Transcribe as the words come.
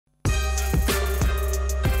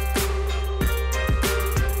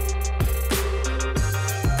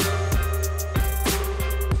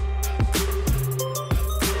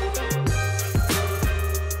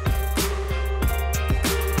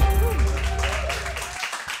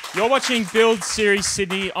You're watching Build Series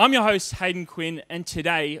Sydney. I'm your host, Hayden Quinn, and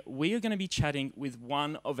today we are going to be chatting with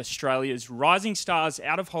one of Australia's rising stars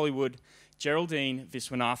out of Hollywood, Geraldine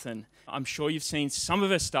Viswanathan. I'm sure you've seen some of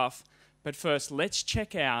her stuff, but first, let's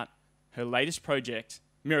check out her latest project,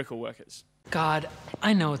 Miracle Workers. God,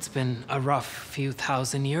 I know it's been a rough few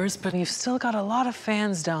thousand years, but you've still got a lot of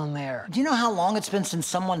fans down there. Do you know how long it's been since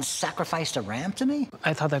someone sacrificed a ram to me?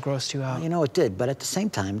 I thought that grossed you out. You know, it did, but at the same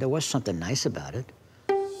time, there was something nice about it.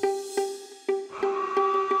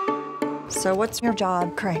 So what's your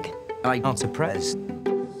job, Craig? I answer prayers.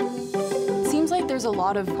 Seems like there's a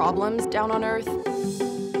lot of problems down on Earth. The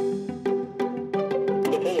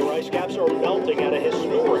polar ice caps are melting at a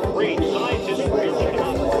historic rate. Scientists really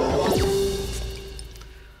cannot...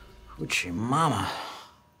 Hoochie mama.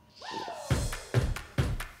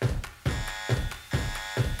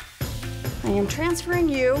 I am transferring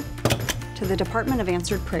you to the Department of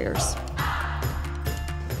Answered Prayers.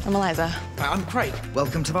 I'm Eliza. I'm Craig.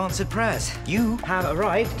 Welcome to Answered Prayers. You have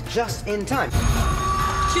arrived just in time. 2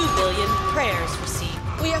 billion prayers received.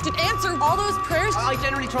 We have to answer all those prayers? I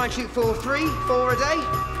generally try and shoot for 3, 4 a day.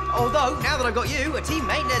 Although, now that I've got you, a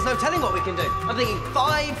teammate, there's no telling what we can do. I'm thinking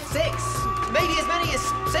 5, 6, maybe as many as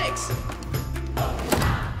 6.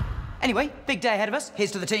 Anyway, big day ahead of us. Here's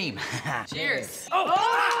to the team. Cheers.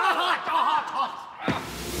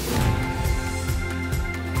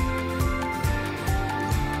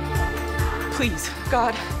 Please,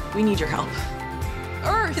 God, we need your help.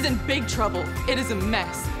 Earth is in big trouble. It is a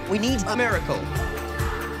mess. We need a miracle.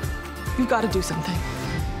 You've got to do something.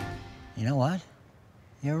 You know what?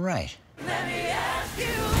 You're right.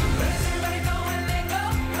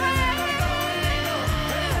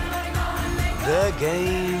 The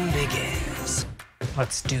game begins.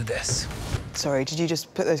 Let's do this. Sorry, did you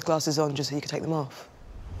just put those glasses on just so you could take them off?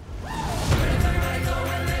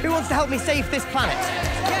 Who wants to help me save this planet?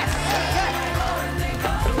 Yes!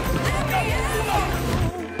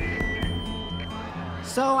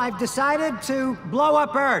 So I've decided to blow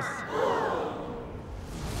up Earth.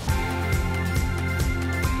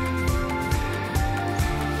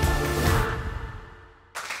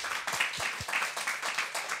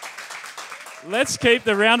 Let's keep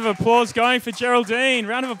the round of applause going for Geraldine.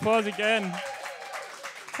 Round of applause again.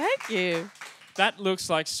 Thank you. That looks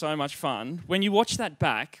like so much fun. When you watch that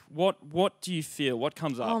back, what do you feel? What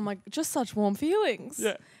comes up? Oh my, just such warm feelings.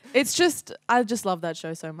 Yeah. It's just, I just love that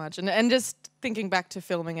show so much. And just thinking back to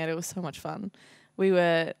filming it, it was so much fun. We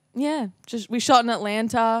were, we shot in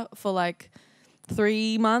Atlanta for like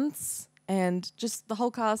 3 months and just the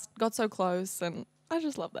whole cast got so close and I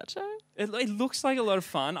just love that show. It looks like a lot of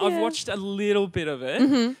fun. Yeah. I've watched a little bit of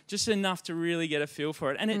it, just enough to really get a feel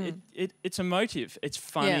for it. And it's emotive. It's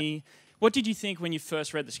funny. Yeah. What did you think when you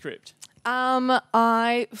first read the script?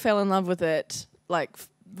 I fell in love with it like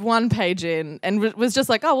 1 page in and was just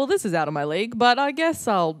like, oh, well, this is out of my league, but I guess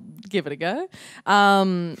I'll give it a go.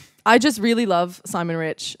 I just really love Simon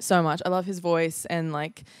Rich so much. I love his voice and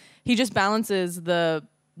like he just balances the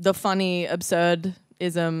funny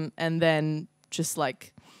absurdism and then just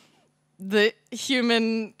like the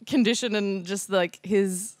human condition and just like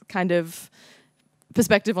his kind of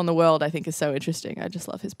perspective on the world I think is so interesting. I just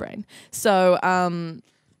love his brain. So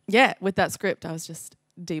with that script I was just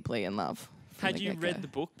deeply in love. Had you read the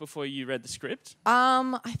book before you read the script?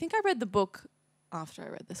 I think I read the book after I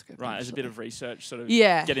read the script. Right, as a bit of research, sort of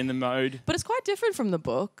get in the mode. But it's quite different from the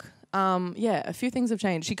book. A few things have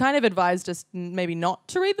changed. She kind of advised us maybe not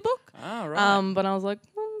to read the book. Ah, right. But I was like,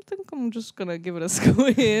 I think I'm just going to give it a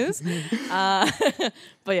squeeze.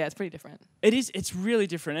 But yeah, it's pretty different. It is. It's really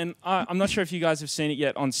different. And I'm not sure if you guys have seen it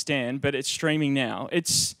yet on Stan, but it's streaming now.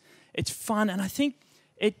 It's fun. And I think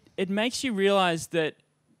it makes you realize that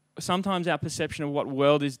sometimes our perception of what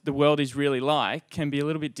the world is really like can be a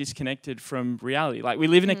little bit disconnected from reality. Like we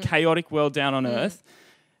live in a chaotic world down on Earth.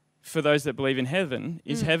 For those that believe in heaven,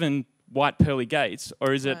 is heaven white pearly gates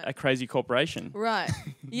or is it a crazy corporation? Right.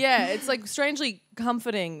 Yeah, it's like strangely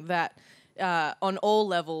comforting that on all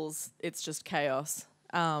levels it's just chaos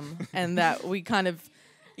and that we kind of,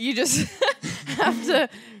 you just have to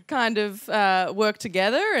kind of work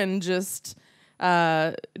together and just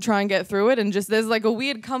try and get through it and just there's like a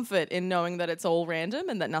weird comfort in knowing that it's all random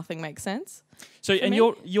and that nothing makes sense. So, and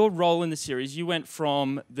your role in the series, you went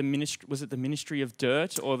from the ministry, was it the Ministry of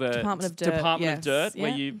Dirt or the Department of Dirt, where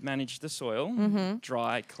you managed the soil,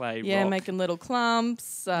 dry, clay, rock. making little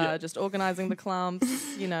clumps, just organising the clumps,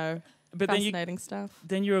 but fascinating stuff.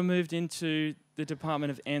 Then you were moved into the Department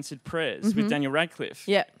of Answered Prayers with Daniel Radcliffe.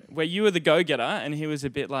 Yeah. Where you were the go-getter and he was a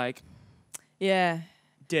bit like... Yeah.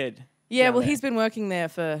 Dead. Yeah, down well, there. he's been working there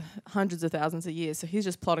for hundreds of thousands of years, so he's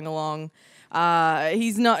just plodding along.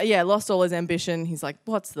 He's not, lost all his ambition. He's like,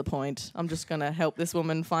 what's the point? I'm just going to help this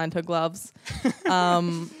woman find her gloves.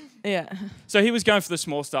 Yeah. So he was going for the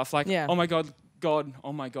small stuff, like, Yeah. oh my God, God,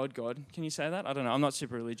 oh my God, God. Can you say that? I don't know. I'm not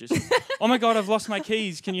super religious. Oh my God, I've lost my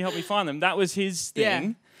keys. Can you help me find them? That was his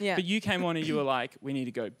thing. Yeah. But you came on and you were like, we need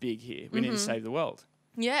to go big here. We need to save the world.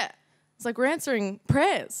 Yeah. It's like we're answering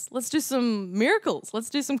prayers. Let's do some miracles.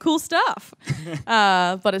 Let's do some cool stuff.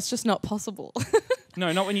 But it's just not possible.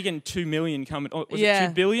 No, not when you're getting 2 million coming. Oh, was Yeah. it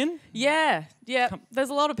 2 billion? Yeah. There's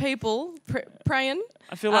a lot of people praying.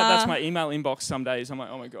 I feel like that's my email inbox some days. I'm like,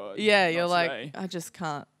 oh my God. Yeah, not you're like, today. I just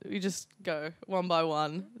can't. We just go one by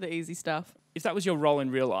one, the easy stuff. If that was your role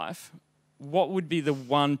in real life, what would be the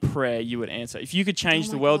one prayer you would answer? If you could change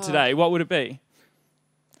the world today, what would it be?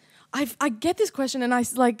 I get this question and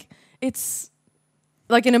it's like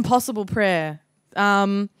an impossible prayer.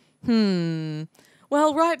 Well,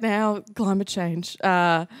 right now, climate change.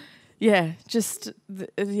 Yeah, there's that a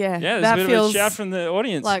bit of a feels shout from the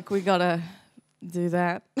audience. like we gotta do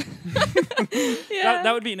that.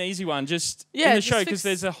 That would be an easy one, just in the just show, fix because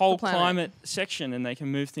there's a whole the planet. climate section and they can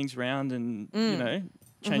move things around and,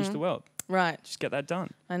 change the world. Right, Just get that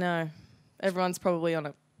done. I know. Everyone's probably on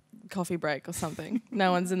a coffee break or something.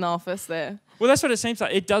 No one's in the office there. Well, that's what it seems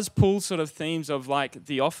like. It does pull sort of themes of like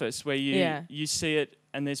The Office, where you see it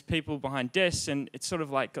and there's people behind desks and it's sort of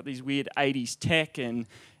like got these weird 80s tech and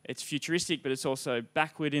it's futuristic, but it's also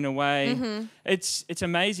backward in a way. It's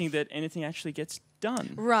amazing that anything actually gets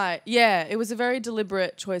done. Right, yeah. It was a very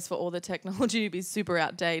deliberate choice for all the technology to be super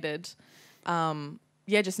outdated.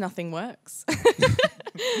 Just nothing works.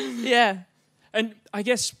 Yeah. And I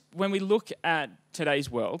guess when we look at today's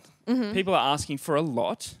world, people are asking for a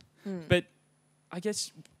lot, but I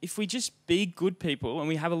guess if we just be good people and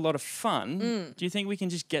we have a lot of fun, do you think we can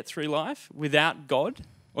just get through life without God?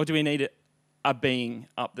 Or do we need a being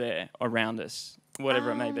up there around us,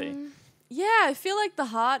 whatever it may be? Yeah, I feel like the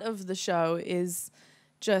heart of the show is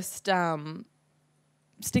just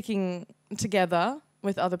sticking together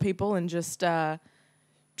with other people and just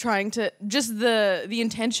trying to, just the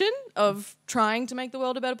intention of trying to make the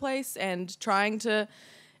world a better place and trying to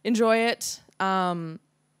enjoy it.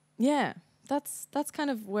 That's kind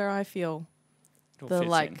of where I feel It all the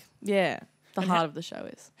fits in. the heart of the show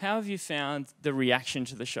is. How have you found the reaction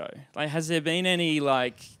to the show? Like, has there been any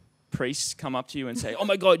priests come up to you and say, "Oh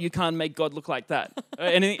my God, you can't make God look like that"?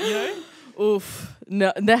 Anything, Oof,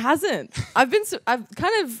 no, there hasn't. I've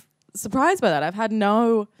kind of surprised by that. I've had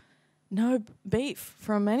no beef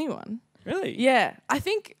from anyone. Really? Yeah,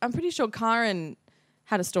 I'm pretty sure Karen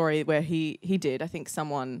had a story where he did. I think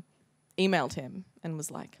someone emailed him and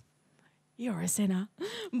was like, "You're a sinner,"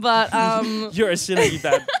 but You're a sinner, you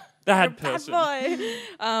bad person. boy.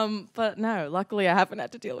 But no, luckily I haven't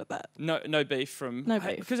had to deal with that. No beef from... No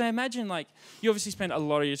beef. Because I imagine, you obviously spend a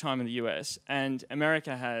lot of your time in the US, and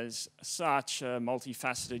America has such a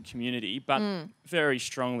multifaceted community, but very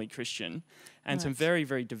strongly Christian, and some very,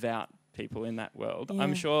 very devout people in that world. Yeah.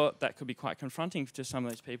 I'm sure that could be quite confronting to some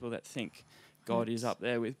of those people that think God is up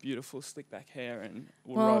there with beautiful slick back hair and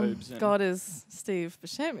robes. And God is Steve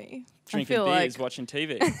Buscemi. drinking beers, watching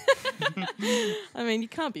TV. I mean, you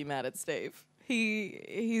can't be mad at Steve.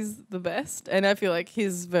 He's the best, and I feel like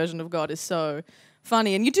his version of God is so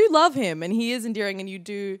funny, and you do love him, and he is endearing, and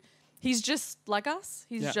he's just like us.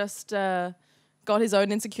 He's just got his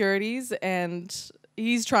own insecurities, and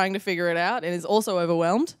he's trying to figure it out, and is also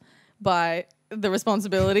overwhelmed by the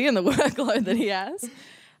responsibility and the workload that he has.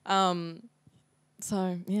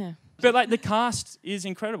 So yeah. But the cast is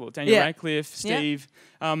incredible. Daniel Radcliffe, Steve.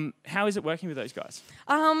 How is it working with those guys?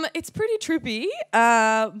 It's pretty trippy,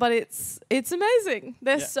 but it's amazing.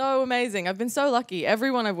 They're so amazing. I've been so lucky.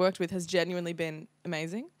 Everyone I've worked with has genuinely been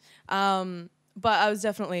amazing. But I was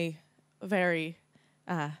definitely very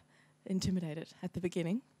intimidated at the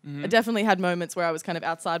beginning. I definitely had moments where I was kind of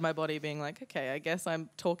outside my body being like, okay, I guess I'm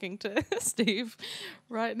talking to Steve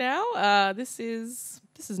right now. This is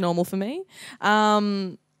normal for me.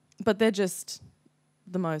 But they're just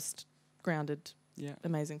the most grounded,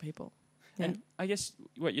 amazing people. Yeah. And I guess,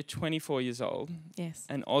 you're 24 years old. Yes.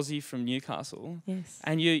 An Aussie from Newcastle. Yes.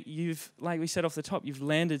 And you've, like we said off the top, you've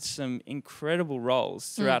landed some incredible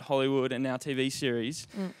roles throughout Hollywood and now TV series.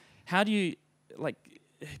 How do you,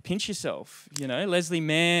 pinch yourself? Leslie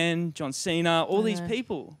Mann, John Cena, all these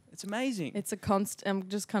people. It's amazing. It's I'm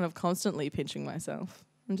just kind of constantly pinching myself.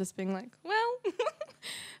 I'm just being like, well,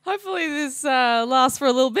 hopefully this lasts for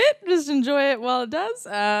a little bit. Just enjoy it while it does.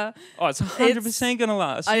 It's 100% going to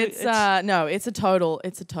last. No, it's a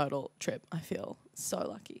total trip. I feel so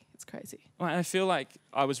lucky. It's crazy. Well, I feel like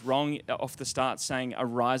I was wrong off the start saying a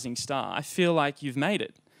rising star. I feel like you've made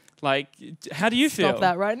it. Like, how do you feel? Stop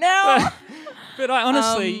that right now. But I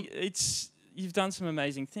honestly, you've done some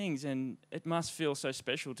amazing things, and it must feel so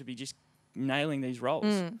special to be just nailing these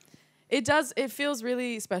roles. It does. It feels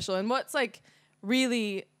really special. And what's like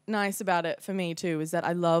really nice about it for me too is that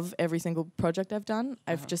I love every single project I've done.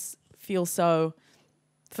 I just feel so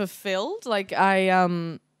fulfilled. Like I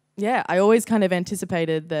always kind of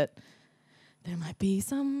anticipated that there might be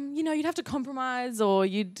some, you'd have to compromise or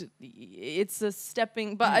it's a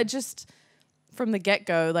stepping, but I just, from the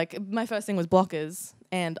get-go, like my first thing was Blockers,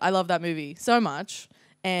 and I love that movie so much.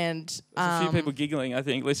 And there's a few people giggling, I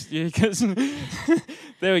think, because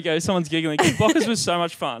there we go, someone's giggling. Blockers was so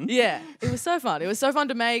much fun. Yeah, it was so fun. It was so fun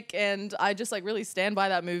to make, and I just like really stand by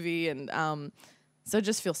that movie, and so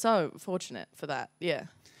just feel so fortunate for that. Yeah.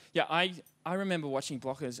 Yeah, I remember watching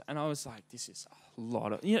Blockers, and I was like, this is a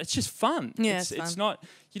lot of, it's just fun. Yeah, it's fun. not,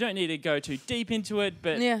 you don't need to go too deep into it,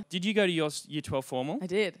 but did you go to your Year 12 formal? I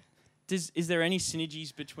did. Is there any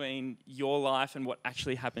synergies between your life and what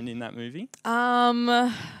actually happened in that movie?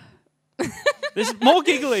 There's more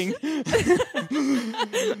giggling.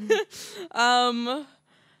 I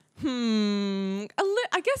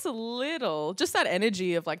guess a little. Just that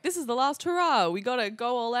energy of like, this is the last hurrah. We got to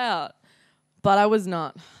go all out. But I was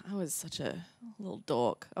not. I was such a little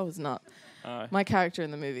dork. I was not. My character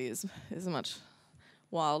in the movie is much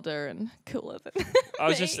wilder and cooler than I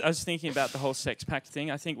was thinking about the whole sex pact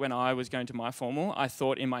thing. I think when I was going to my formal, I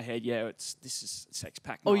thought in my head, this is sex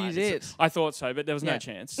pact. Oh, you did? I thought so, but there was no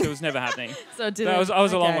chance. It was never happening. So it I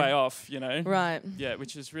was a long way off, Right. Yeah,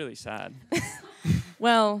 which is really sad.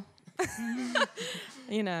 Well, I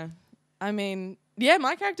mean, yeah,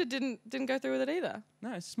 my character didn't go through with it either.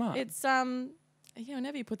 No, it's smart. It's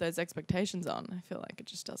whenever you put those expectations on, I feel like it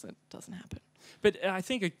just doesn't happen. But I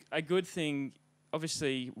think a good thing,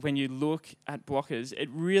 obviously, when you look at Blockers, it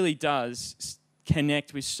really does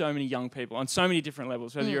connect with so many young people on so many different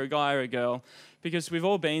levels, whether you're a guy or a girl, because we've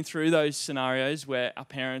all been through those scenarios where our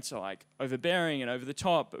parents are like overbearing and over the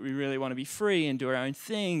top, but we really want to be free and do our own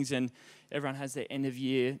things, and everyone has their end of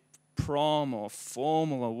year prom or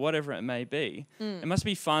formal or whatever it may be. It must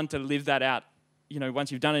be fun to live that out,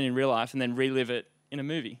 once you've done it in real life and then relive it in a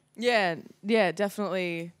movie. Yeah,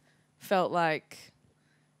 definitely felt like,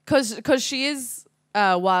 because she is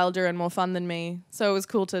wilder and more fun than me, so it was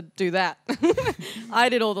cool to do that. I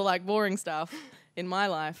did all the like boring stuff in my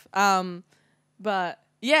life. But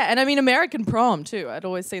yeah, and I mean American Prom too. I'd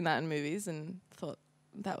always seen that in movies and thought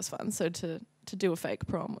that was fun. So to do a fake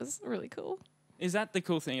prom was really cool. Is that the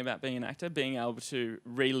cool thing about being an actor, being able to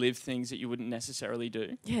relive things that you wouldn't necessarily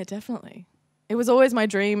do? Yeah, definitely. It was always my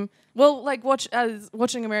dream. Well, like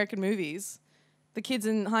watching American movies, the kids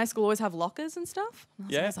in high school always have lockers and stuff.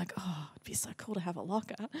 And I was like, oh, it'd be so cool to have a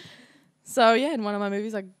locker. So yeah, in one of my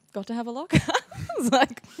movies, I got to have a locker. I was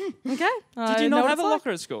like, okay. Did you not have a locker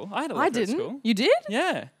at school? I had a locker at school. You did?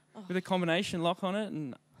 Yeah, with a combination lock on it,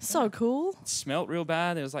 and so cool. It smelt real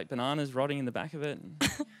bad. There was like bananas rotting in the back of it.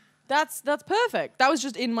 That's perfect. That was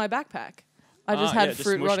just in my backpack. I just had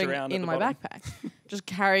fruit rotting in my backpack, just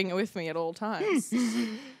carrying it with me at all times.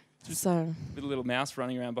 So with a little mouse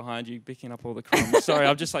running around behind you, picking up all the crumbs. Sorry,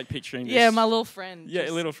 I'm just like picturing this. Yeah, my little friend. Yeah,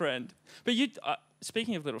 a little friend. But you,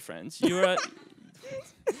 speaking of little friends, you are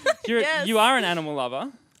an animal lover.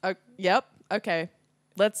 Yep. Okay.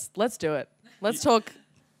 Let's do it. Let's talk.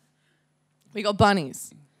 We got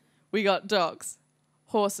bunnies. We got dogs,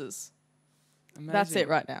 horses. Amazing. That's it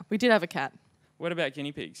right now. We did have a cat. What about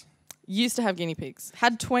guinea pigs? Used to have guinea pigs.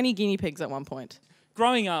 Had 20 guinea pigs at one point.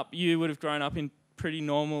 Growing up, you would have grown up in pretty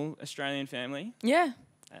normal Australian family. Yeah.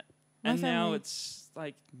 And now it's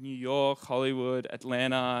like New York, Hollywood,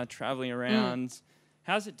 Atlanta, traveling around.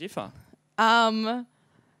 How does it differ? I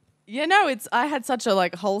had such a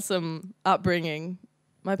like wholesome upbringing.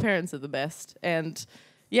 My parents are the best. And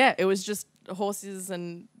yeah, it was just horses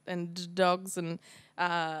and dogs and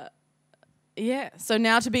so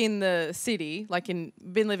now to be in the city,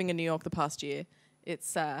 been living in New York the past year,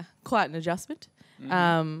 it's quite an adjustment.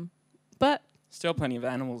 But still plenty of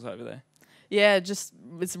animals over there. Yeah, just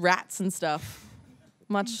it's rats and stuff.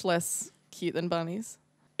 Much less cute than bunnies.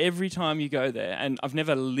 Every time you go there, and I've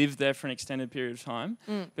never lived there for an extended period of time,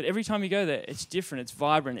 but every time you go there, it's different, it's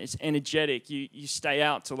vibrant, it's energetic. You stay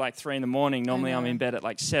out till like 3 a.m. Normally I'm in bed at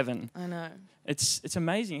like 7. I know. It's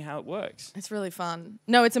amazing how it works. It's really fun.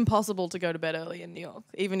 No, it's impossible to go to bed early in New York.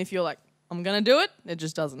 Even if you're like, I'm going to do it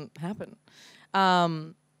just doesn't happen.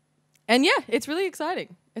 And yeah, it's really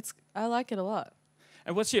exciting. I like it a lot.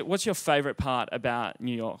 And what's your favorite part about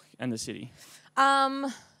New York and the city?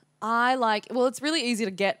 it's really easy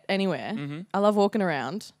to get anywhere. Mm-hmm. I love walking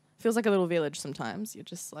around. Feels like a little village sometimes. You're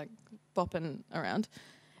just like bopping around.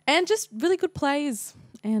 And just really good plays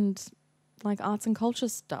and like arts and culture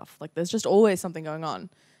stuff. Like there's just always something going on,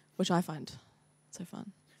 which I find so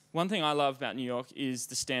fun. One thing I love about New York is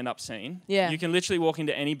the stand-up scene. Yeah. You can literally walk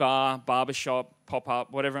into any bar, barbershop,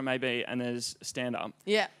 pop-up, whatever it may be, and there's stand-up.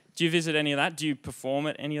 Yeah. Do you visit any of that? Do you perform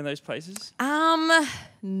at any of those places?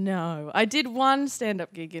 No. I did one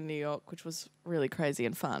stand-up gig in New York, which was really crazy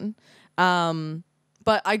and fun.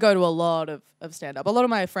 But I go to a lot of stand-up. A lot of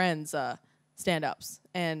my friends are stand-ups.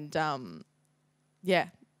 And, and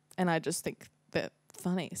I just think they're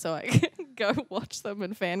funny. So I go watch them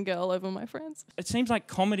and fangirl over my friends. It seems like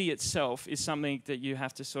comedy itself is something that you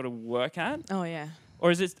have to sort of work at. Oh, yeah.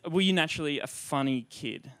 Or were you naturally a funny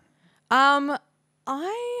kid? When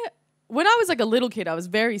I was like a little kid, I was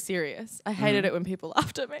very serious. I hated it when people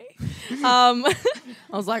laughed at me. I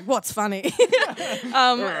was like, what's funny?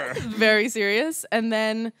 Very serious. And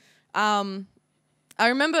then I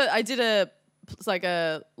remember I did a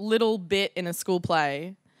little bit in a school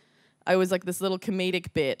play. I was like this little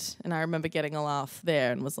comedic bit, and I remember getting a laugh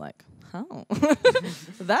there and was like, oh,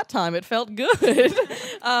 that time it felt good.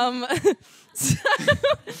 So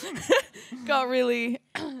got really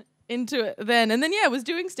into it then. And then, I was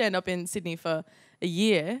doing stand-up in Sydney for a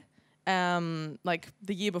year, like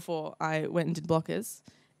the year before I went and did Blockers,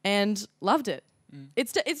 and loved it.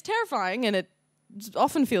 It's terrifying, and it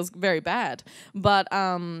often feels very bad, but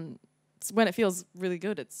when it feels really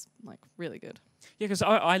good, it's like really good. Yeah, because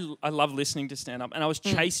I love listening to stand-up, and I was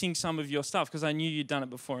chasing some of your stuff because I knew you'd done it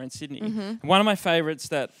before in Sydney. Mm-hmm. One of my favourites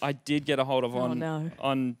that I did get a hold of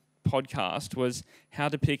on podcast was How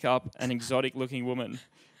to Pick Up an Exotic-Looking Woman,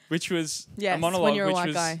 which was a monologue. When you're a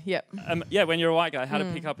white guy, yep. When you're a white guy, how to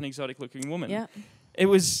pick up an exotic-looking woman. Yeah. It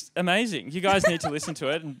was amazing. You guys need to listen to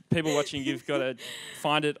it, and people watching, you've got to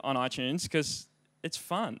find it on iTunes because it's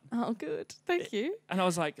fun. Oh, good. Thank you. And I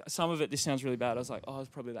was like, some of it, this sounds really bad. I was like, oh, it's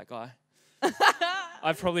probably that guy.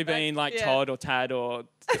 I've probably been like Todd or Tad or,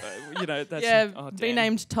 that's... be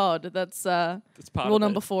named Todd. That's part rule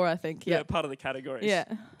number 4, I think. Yeah, part of the categories. Yeah.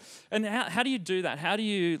 And how do you do that? How do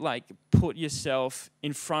you like put yourself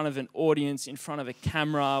in front of an audience, in front of a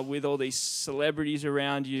camera with all these celebrities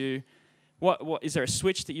around you? What is there a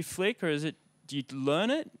switch that you flick, or do you learn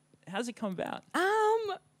it? How does it come about?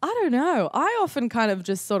 I don't know. I often kind of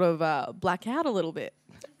just sort of black out a little bit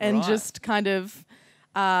and just kind of,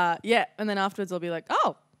 and then afterwards I'll be like,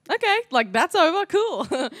 oh, okay, like that's over, cool.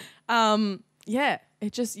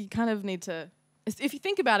 You kind of need to, if you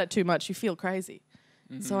think about it too much, you feel crazy.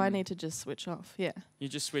 Mm-hmm. So I need to just switch off, You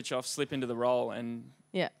just switch off, slip into the role and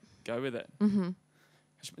go with it. Mm-hmm.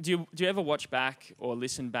 Do you ever watch back or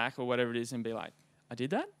listen back or whatever it is and be like, I did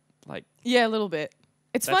that? Like, yeah, a little bit.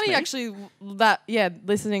 It's funny actually that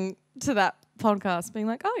listening to that podcast, being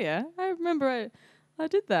like, oh yeah, I remember I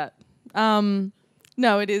did that.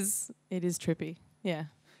 No, it is trippy. Yeah.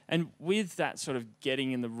 And with that sort of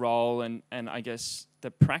getting in the role and I guess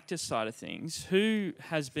the practice side of things, who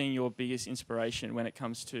has been your biggest inspiration when it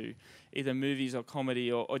comes to either movies or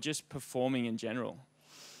comedy or just performing in general?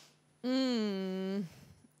 I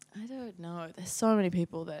don't know. There's so many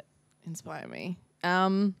people that inspire me.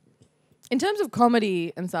 In terms of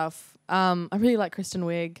comedy and stuff, I really like Kristen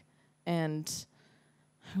Wiig and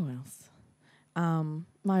who else?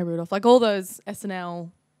 Maya Rudolph, like all those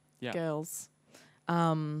SNL girls.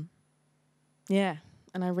 And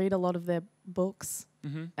I read a lot of their books,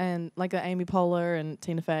 and like Amy Poehler and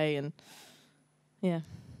Tina Fey, and I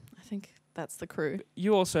think that's the crew.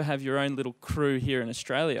 You also have your own little crew here in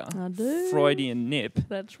Australia. I do. Freudian Nip.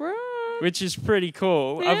 That's right. Which is pretty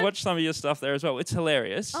cool. Yeah. I've watched some of your stuff there as well. It's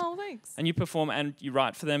hilarious. Oh, thanks. And you perform and you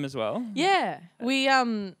write for them as well? Yeah. We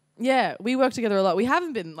work together a lot. We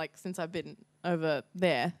haven't been since I've been over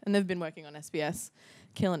there, and they've been working on SBS,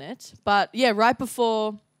 killing it. But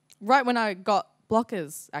right when I got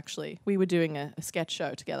Blockers, actually, we were doing a sketch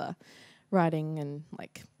show together, writing and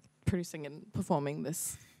producing and performing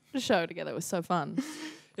this show together. It was so fun.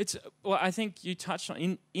 I think you touched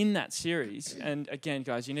on in that series, and again,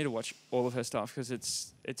 guys, you need to watch all of her stuff because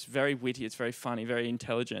it's very witty, it's very funny, very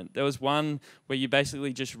intelligent. There was one where you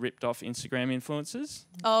basically just ripped off Instagram influencers.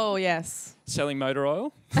 Oh, yes. Selling motor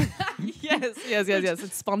oil. Yes.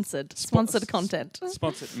 It's sponsored. Sponsored content.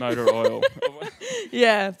 Sponsored motor oil.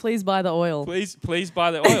 Yeah, please buy the oil. Please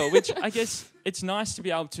buy the oil, which I guess it's nice to be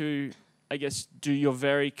able to, do your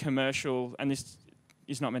very commercial, and this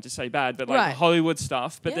is not meant to say bad, but Hollywood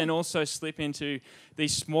stuff, but then also slip into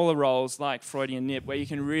these smaller roles like Freudian Nip where you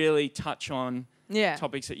can really touch on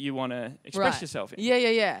topics that you want to express yourself in.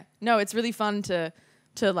 Yeah. No, it's really fun to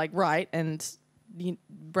to like write and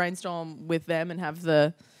brainstorm with them and have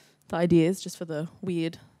the ideas just for the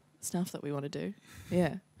weird stuff that we want to do.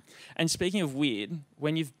 Yeah. And speaking of weird,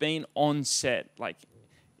 when you've been on set, like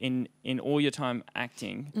in all your time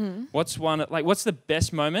acting, what's the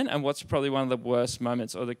best moment and what's probably one of the worst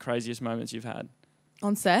moments or the craziest moments you've had?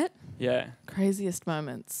 On set? Yeah. Craziest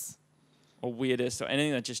moments. Or weirdest or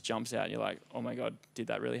anything that just jumps out. You're like, oh my God, did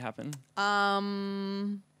that really happen?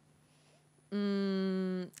 I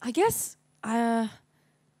guess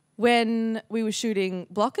when we were shooting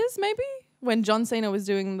Blockers, maybe? When John Cena was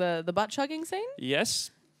doing the butt chugging scene? Yes.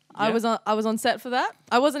 I was on set for that.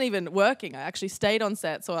 I wasn't even working. I actually stayed on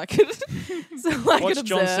set so I could Watch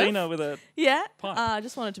John observe. Cena with a pipe. I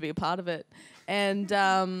just wanted to be a part of it. And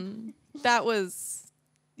that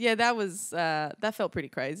felt pretty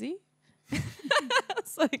crazy.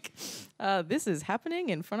 It's like, this is happening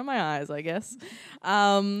in front of my eyes, I guess.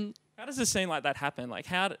 How does a scene like that happen? Like,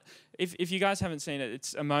 if you guys haven't seen it,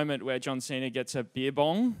 it's a moment where John Cena gets a beer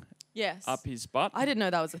bong up his butt. I didn't know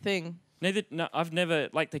that was a thing. No, I've never,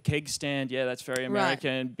 like the keg stand, yeah, that's very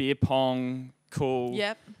American. Right. Beer pong, cool.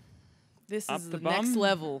 Yep. This up is the next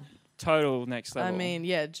level. Total next level. I mean,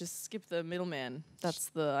 yeah, just skip the middleman. That's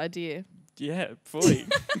the idea. Yeah, fully.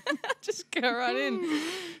 Just go right in.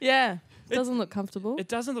 Yeah. It doesn't look comfortable. It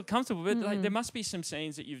doesn't look comfortable, but like, there must be some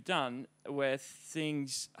scenes that you've done where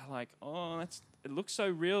things are like, oh, it looks so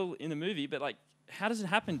real in the movie, but like, how does it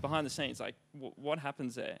happen behind the scenes? Like, what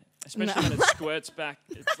happens there? Especially when it squirts back,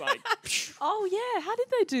 it's like... Oh, yeah. How did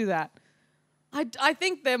they do that? I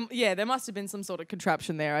think there must have been some sort of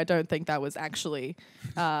contraption there. I don't think that was actually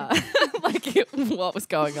what was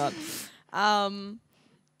going on.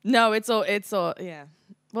 No, it's all, yeah.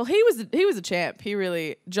 Well, he was a champ. He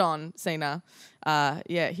really, John Cena,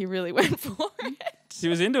 he really went for it. He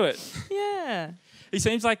was into it. Yeah. He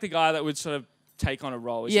seems like the guy that would sort of take on a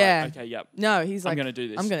role. He's like, okay, yep. No, he's like, I'm going to do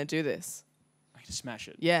this. I'm going to do this. I'm going to smash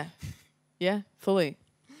it. Yeah. Yeah, fully.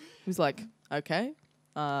 He was like, okay,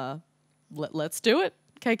 let's do it.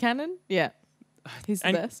 K. Cannon. Yeah. He's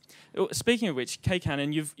the best. Speaking of which, K.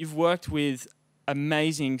 Cannon, you've worked with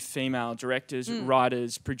amazing female directors,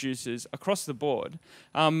 writers, producers across the board.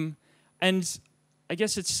 And I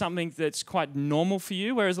guess it's something that's quite normal for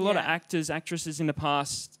you, whereas a lot of actors, actresses in the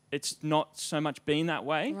past, it's not so much been that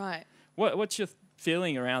way. Right. What's your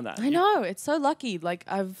feeling around that? I know. It's so lucky. Like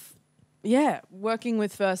working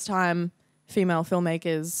with first-time female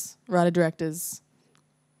filmmakers, writer-directors,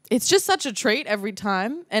 it's just such a treat every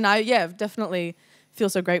time. And I definitely feel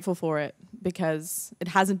so grateful for it because it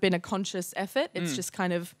hasn't been a conscious effort. It's just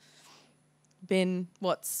kind of been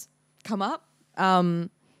what's come up. And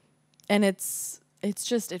it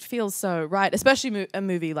feels so right, especially a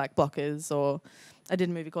movie like Blockers, or I did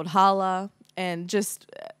a movie called Hala, and just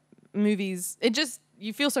movies,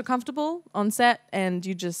 you feel so comfortable on set, and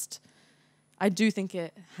I do think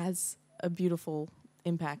it has a beautiful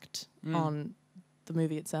impact on the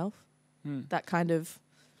movie itself. That kind of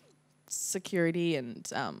security and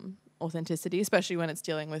authenticity, especially when it's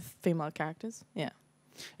dealing with female characters. Yeah.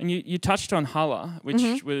 And you touched on Hala,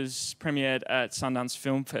 which was premiered at Sundance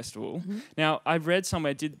Film Festival. Now, I read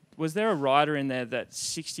somewhere, was there a writer in there that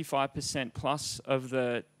 65% plus of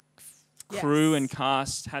the crew and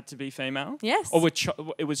cast had to be female? Yes. Or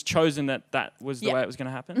it was chosen that was the way it was going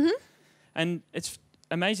to happen? And it's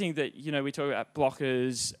amazing that, we talk about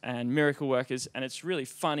Blockers and Miracle Workers, and it's really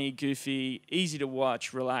funny, goofy, easy to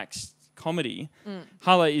watch, relaxed comedy.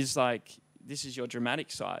 Hala is like, this is your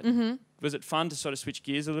dramatic side. Was it fun to sort of switch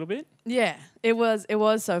gears a little bit? Yeah, it was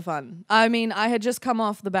so fun. I mean, I had just come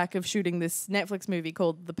off the back of shooting this Netflix movie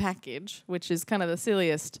called The Package, which is kind of the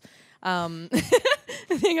silliest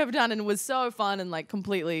thing I've done, and was so fun and like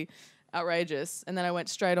completely outrageous. And then I went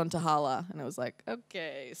straight on to Hala, and I was like,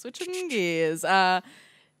 okay, switching gears.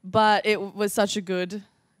 But it was such a good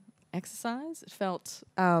exercise. It felt,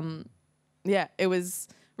 it was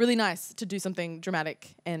really nice to do something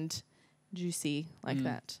dramatic and juicy like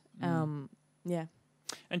that. Yeah.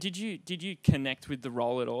 And did you connect with the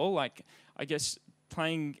role at all? Like, I guess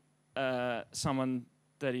playing someone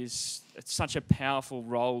that is such a powerful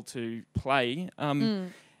role to play.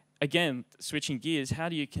 Again, switching gears, how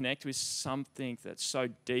do you connect with something that's so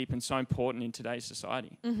deep and so important in today's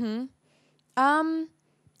society?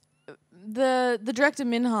 The director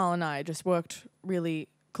Minhal and I just worked really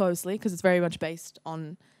closely because it's very much based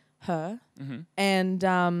on her,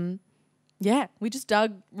 and we just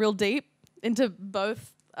dug real deep into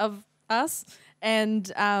both of us and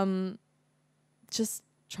just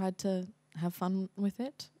tried to have fun with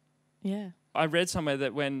it. Yeah. I read somewhere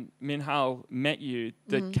that when Minhal met you,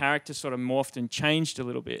 the character sort of morphed and changed a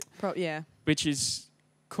little bit. Yeah. Which is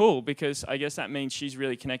cool, because I guess that means she's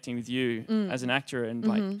really connecting with you as an actor and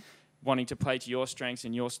like wanting to play to your strengths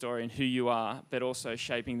and your story and who you are, but also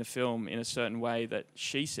shaping the film in a certain way that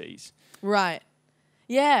she sees. Right.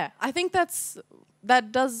 Yeah, I think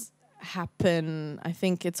that does happen. I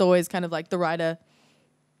think it's always kind of like the writer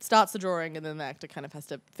starts the drawing and then the actor kind of has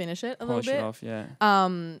to finish it a little bit. Polish it off,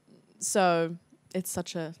 yeah. So it's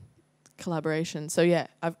such a collaboration. So yeah,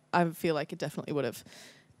 I feel like it definitely would have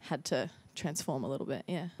had to transform a little bit,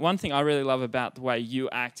 yeah. One thing I really love about the way you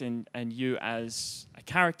act and you as a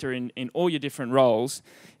character in all your different roles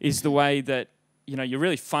is the way that, you know, you're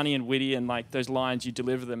really funny and witty and like those lines you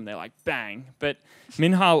deliver them, they're like bang. But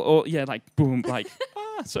Minhal, like boom, like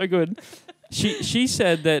so good. She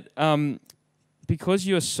said that because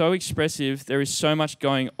you're so expressive, there is so much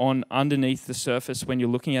going on underneath the surface when you're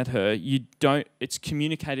looking at her. It's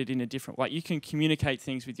communicated in a different way. You can communicate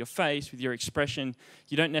things with your face, with your expression.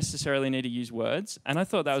 You don't necessarily need to use words. And I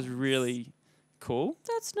thought that was really cool.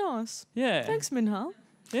 That's nice. Yeah. Thanks, Minhal.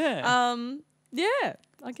 Yeah. Yeah,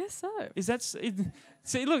 I guess so. Is that...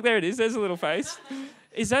 See, look, there it is. There's a little face.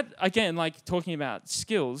 Is that, again, like talking about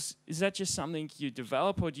skills, is that just something you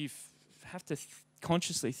develop or do you have to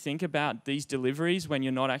consciously think about these deliveries when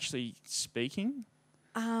you're not actually speaking?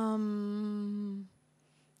 No.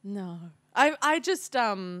 I just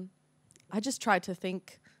try to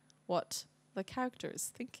think what the character is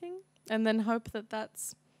thinking and then hope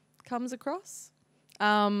that comes across.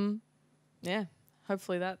 Yeah.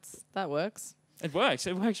 Hopefully that works. It works.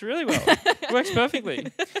 It works really well. It works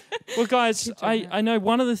perfectly. Well, guys, I know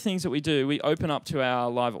one of the things that we do, we open up to our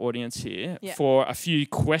live audience here for a few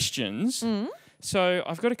questions. So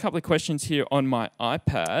I've got a couple of questions here on my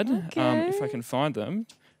iPad, if I can find them,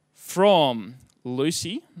 from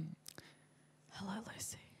Lucy. Hello,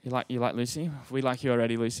 Lucy. You like Lucy? We like you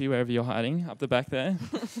already, Lucy, wherever you're hiding, up the back there.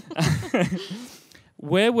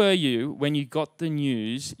 Where were you when you got the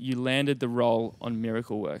news you landed the role on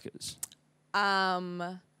Miracle Workers?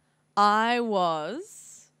 I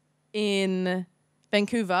was in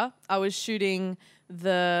Vancouver. I was shooting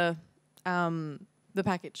the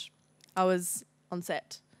package. I was on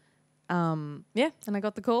set. And I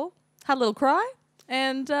got the call, had a little cry,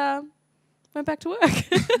 and went back to work.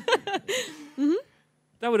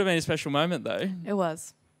 That would have been a special moment, though. It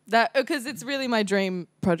was. Because it's really my dream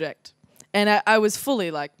project. And I was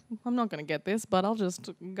fully like, I'm not going to get this, but I'll just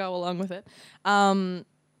go along with it.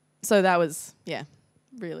 So that was,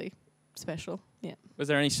 really special. Yeah. Was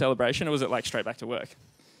there any celebration or was it like straight back to work?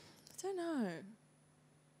 I don't know.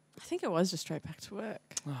 I think it was just straight back to work.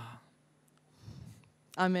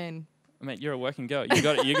 I mean, you're a working girl. You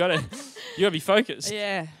got to be focused.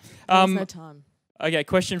 Yeah. There's no time. Okay,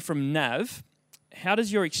 question from Nav. How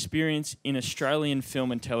does your experience in Australian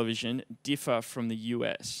film and television differ from the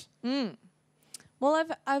US? Well,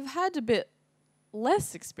 I've had a bit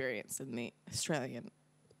less experience in the Australian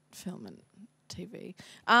film and TV,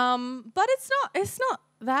 but it's not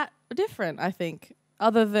that different. I think,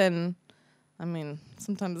 other than, I mean,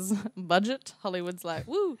 sometimes budget. Hollywood's like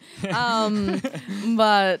woo, but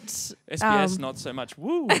SBS not so much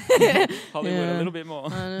woo. Hollywood a little bit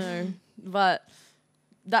more. I know, but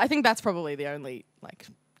I think that's probably the only like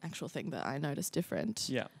actual thing that I noticed different.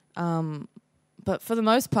 Yeah. But for the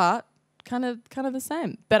most part, kind of the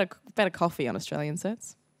same. Better coffee on Australian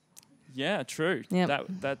sets. Yeah, true. Yep.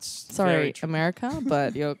 That's sorry, very true. America,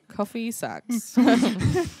 but your coffee sucks.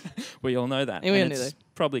 We all know that. Yeah, we all and know it's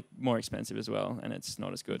that. Probably more expensive as well, and it's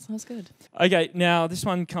not as good. It's not as good. Okay, now this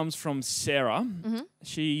one comes from Sarah.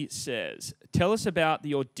 She says, tell us about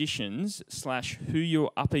the auditions / who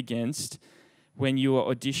you're up against when you were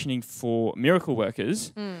auditioning for Miracle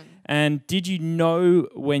Workers. And did you know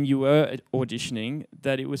when you were auditioning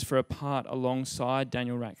that it was for a part alongside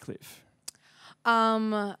Daniel Radcliffe?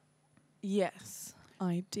 Yes,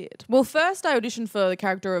 I did. Well, first I auditioned for the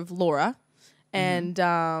character of Laura, and they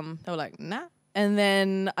were like, nah. And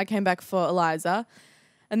then I came back for Eliza,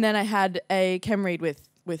 and then I had a chem read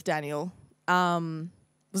with Daniel.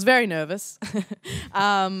 Was very nervous,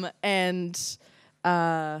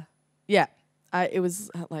 it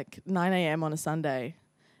was at like 9 a.m. on a Sunday,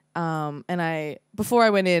 and before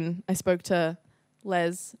I went in, I spoke to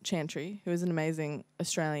Les Chantry, who is an amazing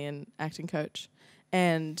Australian acting coach.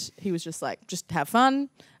 And he was just like, just have fun.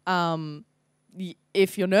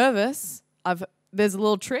 If you're nervous, there's a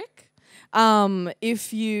little trick.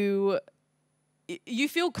 If you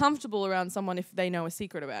feel comfortable around someone if they know a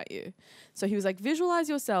secret about you. So he was like, visualize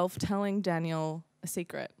yourself telling Daniel a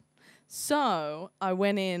secret. So I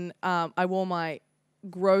went in, I wore my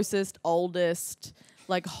grossest, oldest,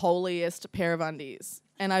 like holiest pair of undies.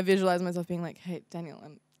 And I visualized myself being like, hey, Daniel,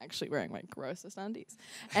 actually wearing my grossest undies.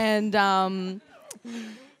 And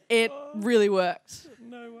it really worked.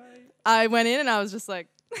 No way. I went in and I was just like,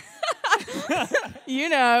 you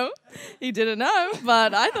know, he didn't know,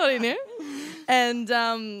 but I thought he knew. And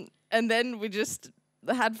then we just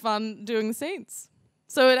had fun doing the scenes.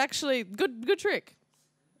 So it actually, good trick.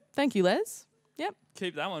 Thank you, Les. Yep.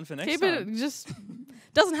 Keep that one for next Keep time. it, just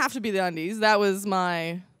doesn't have to be the undies. That was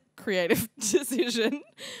my creative decision,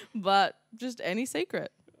 but just any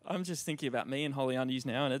secret. I'm just thinking about me and Holly undies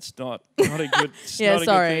now, and it's not a good. Yeah, not a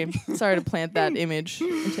sorry. good thing. Sorry to plant that image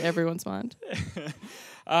into everyone's mind.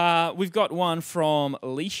 We've got one from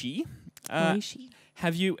Lishi. Lishi.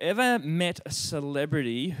 Have you ever met a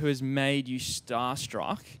celebrity who has made you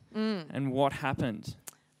starstruck, and what happened?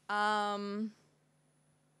 I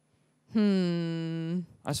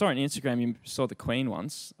saw on Instagram you saw the Queen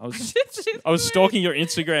once. I was stalking your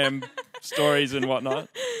Instagram stories and whatnot.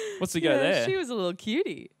 What's the go there? She was a little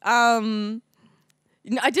cutie. I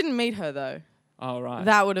didn't meet her though. Oh right.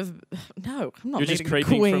 That would have no. I'm not You're just meeting the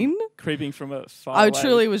Queen. creeping from a far I away.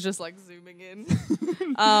 truly was just like zooming in.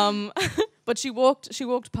 But she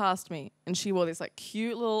walked past me and she wore this like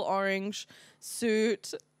cute little orange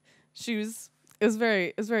suit. It was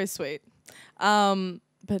very sweet.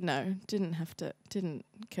 But no, didn't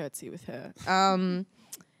curtsy with her.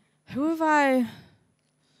 Who have I?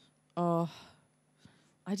 Oh,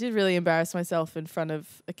 I did really embarrass myself in front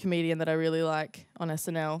of a comedian that I really like on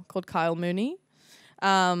SNL called Kyle Mooney.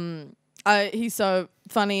 He's so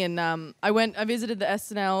funny, and I visited the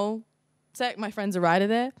SNL set. My friend's a writer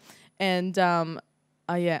there, and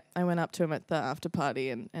I went up to him at the after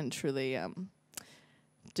party and truly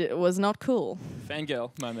it was not cool.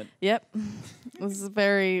 Fangirl moment. Yep. It was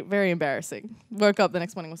very, very embarrassing. Woke up the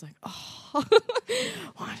next morning, was like, oh,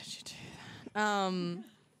 why did you do that?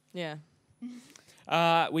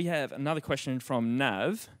 Yeah. We have another question from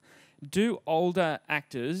Nav. Do older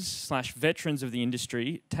actors / veterans of the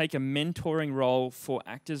industry take a mentoring role for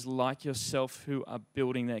actors like yourself who are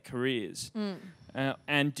building their careers?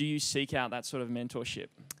 And do you seek out that sort of mentorship?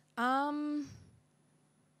 I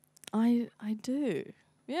do.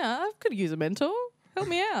 Yeah, I could use a mentor. Help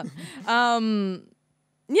me out.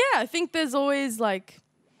 I think there's always like,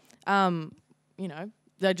 I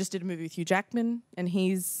just did a movie with Hugh Jackman and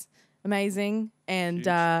he's amazing. And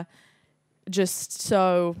I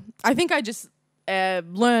think I just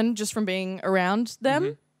learn just from being around them.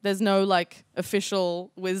 Mm-hmm. There's no like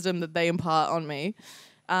official wisdom that they impart on me,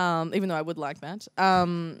 even though I would like that.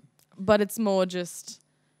 But it's more just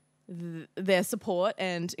their support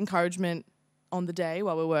and encouragement on the day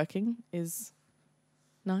while we're working is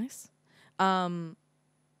nice. But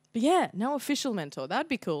yeah, no official mentor. That'd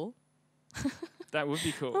be cool. That would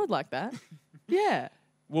be cool. I would like that. Yeah.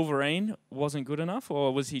 Wolverine wasn't good enough,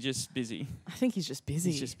 or was he just busy? I think he's just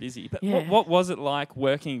busy. He's just busy. But yeah. what was it like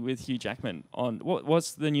working with Hugh Jackman on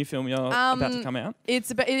what's the new film you're about to come out?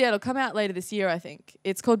 It'll come out later this year, I think.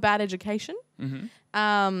 It's called Bad Education.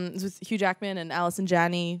 Mm-hmm. It's with Hugh Jackman and Alison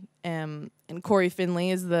Janney, and Corey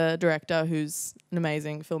Finley is the director, who's an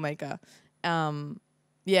amazing filmmaker.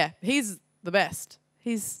 He's the best.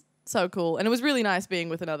 He's so cool, and it was really nice being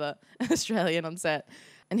with another Australian on set.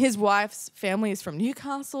 And his wife's family is from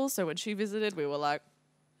Newcastle, so when she visited, we were like,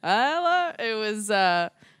 hello. It was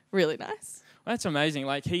really nice. Well, that's amazing.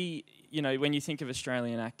 Like when you think of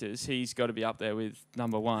Australian actors, he's got to be up there with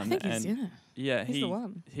number one. I think he's the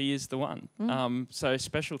one. He is the one. So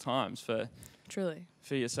special times for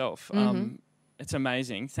yourself. Mm-hmm. It's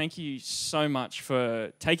amazing. Thank you so much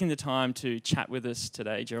for taking the time to chat with us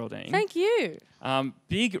today, Geraldine. Thank you.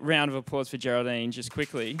 Big round of applause for Geraldine, just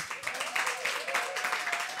quickly.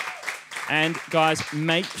 And guys,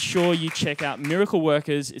 make sure you check out Miracle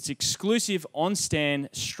Workers. It's exclusive on Stan,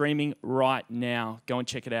 streaming right now. Go and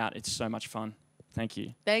check it out. It's so much fun. Thank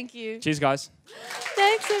you. Thank you. Cheers, guys.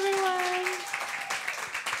 Thanks, everyone.